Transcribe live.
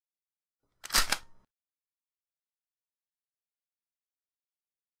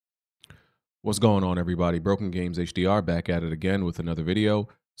What's going on, everybody? Broken Games HDR back at it again with another video.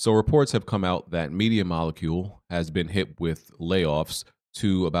 So, reports have come out that Media Molecule has been hit with layoffs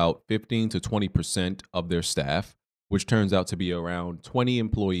to about 15 to 20% of their staff, which turns out to be around 20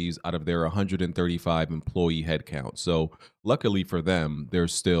 employees out of their 135 employee headcount. So, luckily for them, they're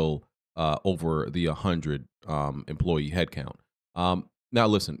still over the 100 employee headcount. Now,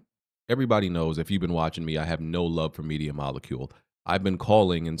 listen, everybody knows if you've been watching me, I have no love for Media Molecule. I've been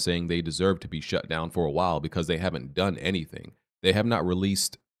calling and saying they deserve to be shut down for a while because they haven't done anything. They have not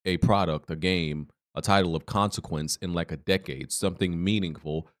released a product, a game, a title of consequence in like a decade, something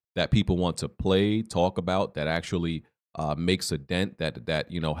meaningful that people want to play, talk about, that actually makes a dent, that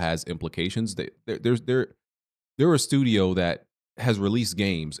has implications. They're a studio that has released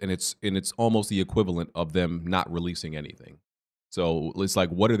games, and it's almost the equivalent of them not releasing anything. So it's like,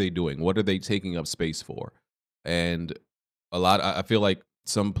 what are they doing? What are they taking up space for? And I feel like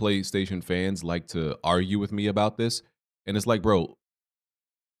some PlayStation fans like to argue with me about this, and it's like, bro,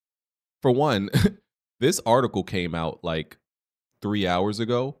 for one, this article came out like 3 hours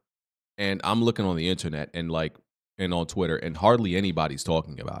ago, and I'm looking on the internet and on Twitter, and hardly anybody's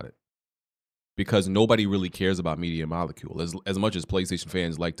talking about it because nobody really cares about Media Molecule. As much as PlayStation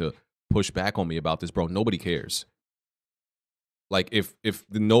fans like to push back on me about this, bro, nobody cares. Like if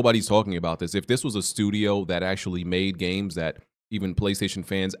nobody's talking about this, if this was a studio that actually made games that even PlayStation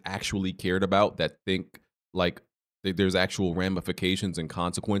fans actually cared about, that think like there's actual ramifications and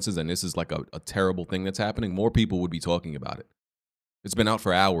consequences, and this is like a terrible thing that's happening, more people would be talking about it. It's been out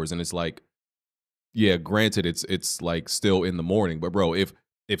for hours, and it's like, yeah, granted, it's like still in the morning, but bro, if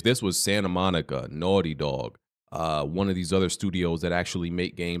this was Santa Monica, Naughty Dog, one of these other studios that actually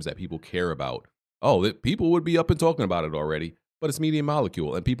make games that people care about, oh, people would be up and talking about it already. But it's Media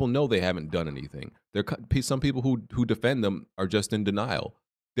Molecule, and people know they haven't done anything. Some people who defend them are just in denial.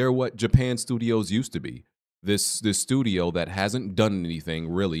 They're what Japan studios used to be. This studio that hasn't done anything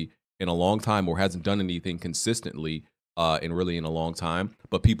really in a long time, or hasn't done anything consistently in a long time,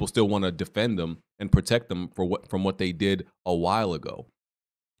 but people still want to defend them and protect them from what they did a while ago.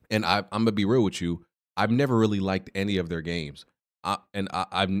 And I'm gonna be real with you. I've never really liked any of their games.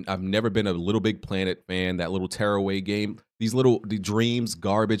 I've never been a Little Big Planet fan. That little tearaway game, the dreams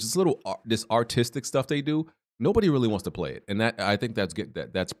garbage, this artistic stuff they do. Nobody really wants to play it, and I think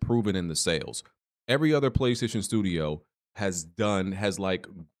that's proven in the sales. Every other PlayStation studio has like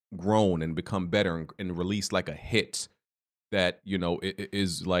grown and become better and released like a hit that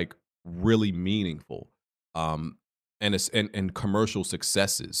is like really meaningful. Um, and commercial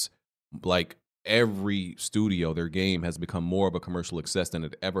successes. Like every studio, their game has become more of a commercial success than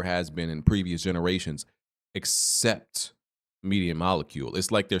it ever has been in previous generations, except Media Molecule. It's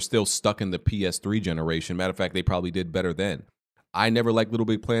like they're still stuck in the PS3 generation. Matter of fact, they probably did better then. I never liked Little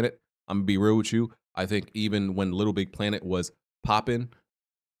Big Planet. I'm gonna be real with you. I think even when Little Big Planet was popping,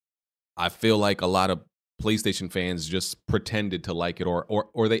 I feel like a lot of PlayStation fans just pretended to like it,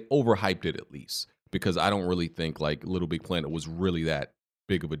 or they overhyped it at least, because I don't really think like Little Big Planet was really that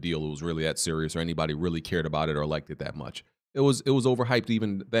big of a deal. It was really that serious, or anybody really cared about it or liked it that much. It was overhyped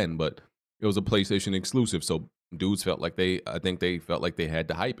even then, but it was a PlayStation exclusive, so dudes felt like I think they felt like they had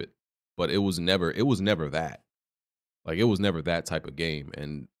to hype it. But it was never that. Like it was never that type of game.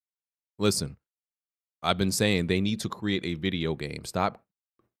 And listen, I've been saying they need to create a video game.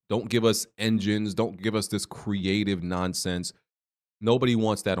 Don't give us engines. Don't give us this creative nonsense. Nobody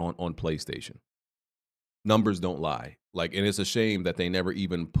wants that on PlayStation. Numbers don't lie. Like, and it's a shame that they never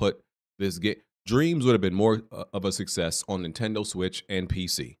even put this game. Dreams would have been more of a success on Nintendo Switch and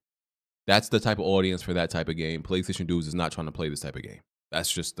PC. That's the type of audience for that type of game. PlayStation dudes is not trying to play this type of game.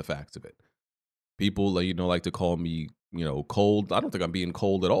 That's just the facts of it. People, like to call me, cold. I don't think I'm being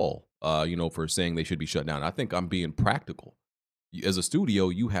cold at all. For saying they should be shut down. I think I'm being practical. As a studio,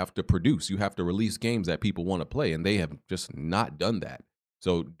 you have to produce, you have to release games that people want to play, and they have just not done that.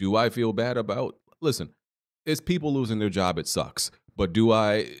 So, do I feel bad about? Listen, it's people losing their job. It sucks. But do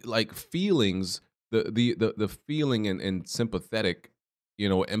I like feelings? The feeling and sympathetic,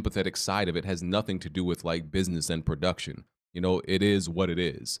 empathetic side of it has nothing to do with like business and production. It is what it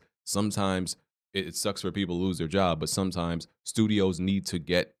is. Sometimes it sucks for people to lose their job, but sometimes studios need to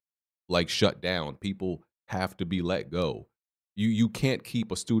get like shut down. People have to be let go. You can't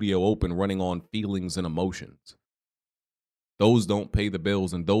keep a studio open running on feelings and emotions. Those don't pay the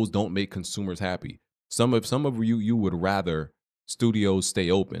bills, and those don't make consumers happy. Some of you would rather studios stay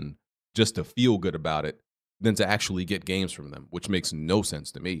open just to feel good about it than to actually get games from them, which makes no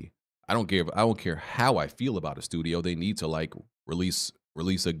sense to me. I don't care how I feel about a studio. They need to like release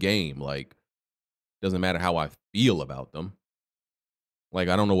a game. Like, doesn't matter how I feel about them. Like,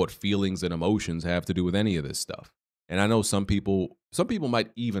 I don't know what feelings and emotions have to do with any of this stuff. And I know some people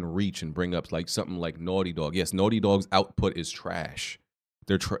might even reach and bring up like something like Naughty Dog. Yes, Naughty Dog's output is trash.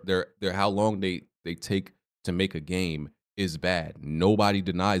 They're how long they take to make a game is bad. Nobody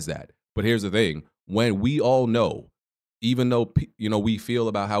denies that. But here's the thing: when we all know, even though we feel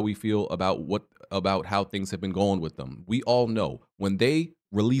about how we feel about how things have been going with them, we all know when they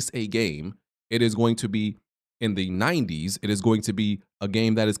release a game, it is going to be in the 90s. It is going to be a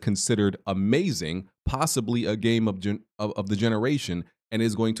game that is considered amazing, possibly a game of the generation, and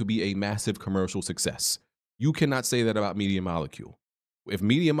is going to be a massive commercial success. You cannot say that about Media Molecule. If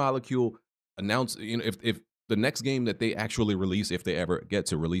Media Molecule announce, if the next game that they actually release, if they ever get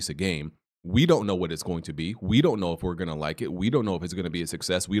to release a game, we don't know what it's going to be. We don't know if we're going to like it. We don't know if it's going to be a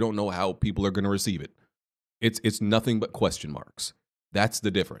success. We don't know how people are going to receive it. It's nothing but question marks. That's the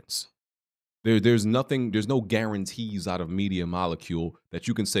difference. There's nothing, there's no guarantees out of Media Molecule that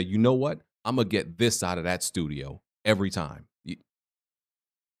you can say, you know what, I'm gonna get this out of that studio every time.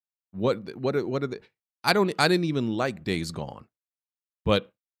 What are the? I didn't even like Days Gone, but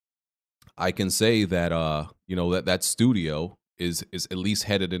I can say that that studio is at least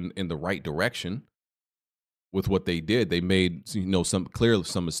headed in the right direction with what they did. They made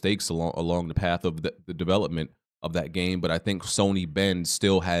some mistakes along the path of the development of that game, but I think Sony Bend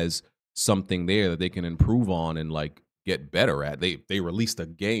still has something there that they can improve on and like get better at. They released a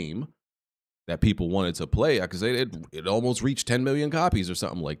game that people wanted to play because it almost reached 10 million copies or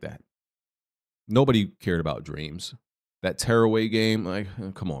something like that. Nobody cared about Dreams. That Tearaway game, like,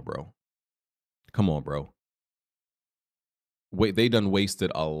 come on, bro. Come on, bro. Wait, they done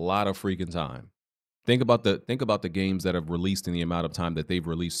wasted a lot of freaking time. Think about the games that have released in the amount of time that they've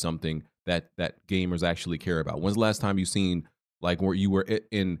released something that gamers actually care about. When's the last time you seen like where you were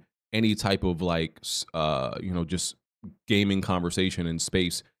in any type of like just gaming conversation in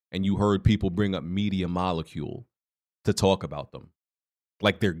space and you heard people bring up Media Molecule to talk about them,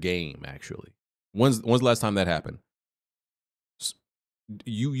 like their game actually? When's the last time that happened?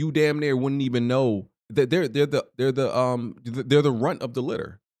 You damn near wouldn't even know that they're the runt of the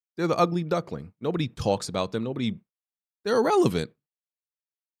litter. They're the ugly duckling. Nobody talks about them. They're irrelevant.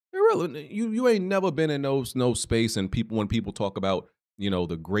 They're irrelevant. You ain't never been in no space, and when people talk about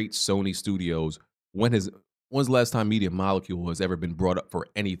the great Sony studios, when's the last time Media Molecule has ever been brought up for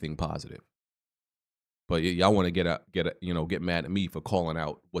anything positive? But y'all want to get mad at me for calling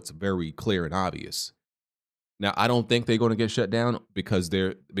out what's very clear and obvious. Now I don't think they're going to get shut down because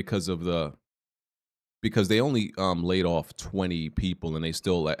they only laid off 20 people and they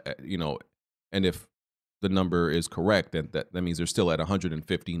still and if the number is correct, then that means they're still at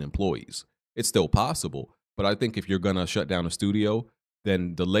 115 employees. It's still possible, but I think if you're going to shut down a studio,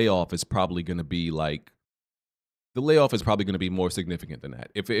 then the layoff is probably going to be more significant than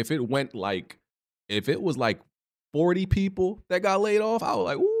that. If it was like 40 people that got laid off, I was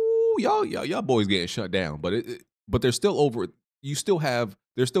like, ooh, y'all boys getting shut down. But they're still over.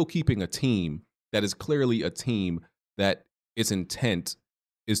 They're still keeping a team that is clearly a team that its intent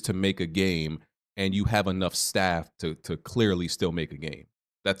is to make a game, and you have enough staff to clearly still make a game.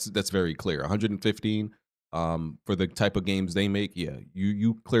 That's very clear. 115 for the type of games they make. Yeah,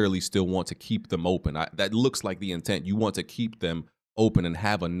 you clearly still want to keep them open. That looks like the intent. You want to keep them open and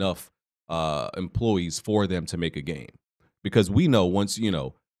have enough employees for them to make a game, because we know once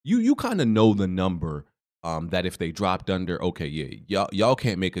you kind of know the number. That if they dropped under, okay, yeah, y'all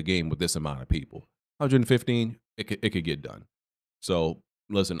can't make a game with this amount of people. 115, it could get done. So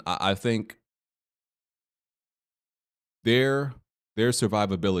listen, I think their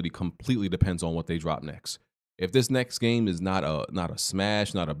survivability completely depends on what they drop next. If this next game is not a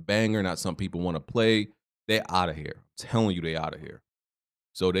smash, not a banger, not something people want to play, they out of here. I'm telling you, they out of here.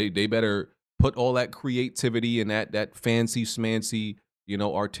 So they better put all that creativity and that fancy smancy,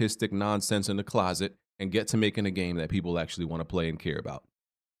 artistic nonsense in the closet and get to making a game that people actually want to play and care about.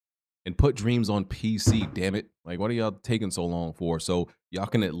 And put Dreams on PC, damn it. Like, what are y'all taking so long for? So y'all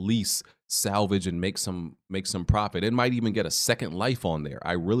can at least salvage and make some profit. It might even get a second life on there.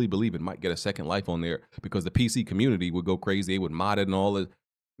 I really believe it might get a second life on there because the PC community would go crazy. They would mod it and all it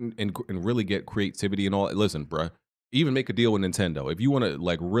and really get creativity and all. Listen, bruh, even make a deal with Nintendo. If you want to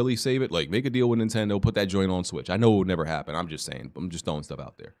like really save it, like make a deal with Nintendo, put that joint on Switch. I know it would never happen. I'm just saying. I'm just throwing stuff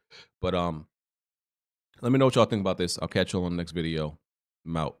out there. But let me know what y'all think about this. I'll catch y'all on the next video.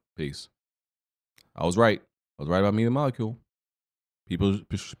 I'm out. Peace. I was right. I was right about Media Molecule. People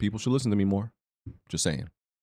should listen to me more. Just saying.